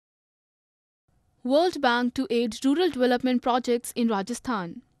World Bank to aid rural development projects in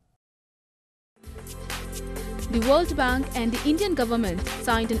Rajasthan. The World Bank and the Indian government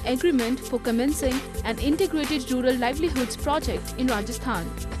signed an agreement for commencing an integrated rural livelihoods project in Rajasthan.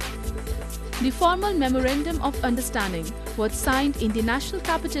 The formal Memorandum of Understanding was signed in the national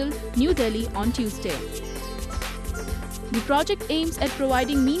capital, New Delhi, on Tuesday. The project aims at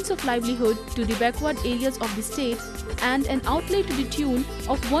providing means of livelihood to the backward areas of the state, and an outlay to the tune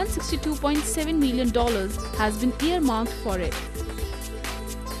of $162.7 million has been earmarked for it.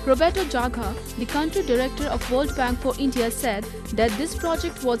 Roberto Zagha, the country director of World Bank for India, said that this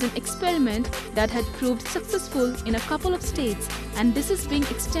project was an experiment that had proved successful in a couple of states, and this is being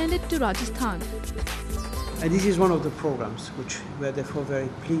extended to Rajasthan. And this is one of the programs which we are therefore very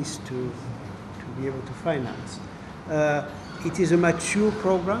pleased to be able to finance. It is a mature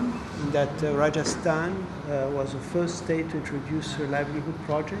program in that Rajasthan was the first state to introduce a livelihood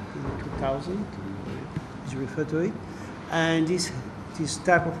project in 2000, as you refer to it. And this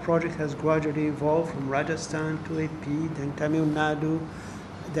type of project has gradually evolved from Rajasthan to AP, then Tamil Nadu,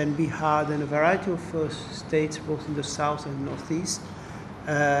 then Bihar, then a variety of states both in the south and northeast.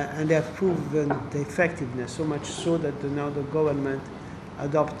 And they have proven the effectiveness, so much so that now the government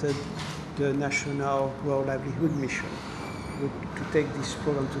adopted the National Rural Livelihood Mission to take this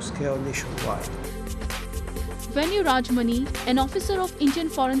program to scale nationwide. Venu Rajmani, an officer of Indian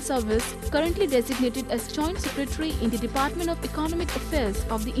Foreign Service currently designated as Joint Secretary in the Department of Economic Affairs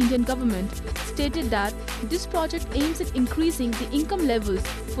of the Indian government, stated that this project aims at increasing the income levels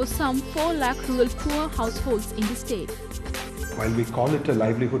for some 4 lakh rural poor households in the state. While we call it a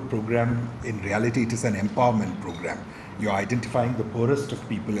livelihood program, in reality it is an empowerment program. You're identifying the poorest of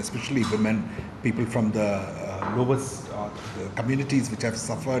people, especially women, people from the lowest the communities which have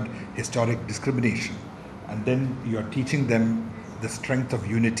suffered historic discrimination. And then you're teaching them the strength of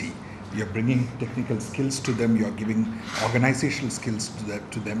unity. You're bringing technical skills to them, you're giving organizational skills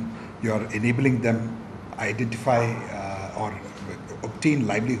to them, you're enabling them identify or obtain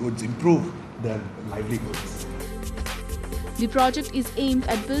livelihoods, improve their livelihoods. The project is aimed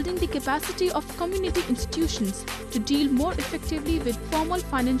at building the capacity of community institutions to deal more effectively with formal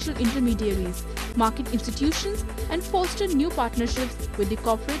financial intermediaries, market institutions, and foster new partnerships with the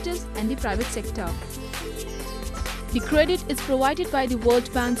cooperatives and the private sector. The credit is provided by the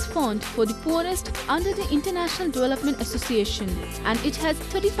World Bank's Fund for the Poorest under the International Development Association, and it has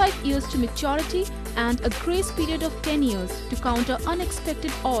 35 years to maturity and a grace period of 10 years to counter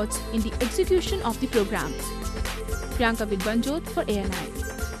unexpected odds in the execution of the programs. Priyanka Vidbanjot for ANI.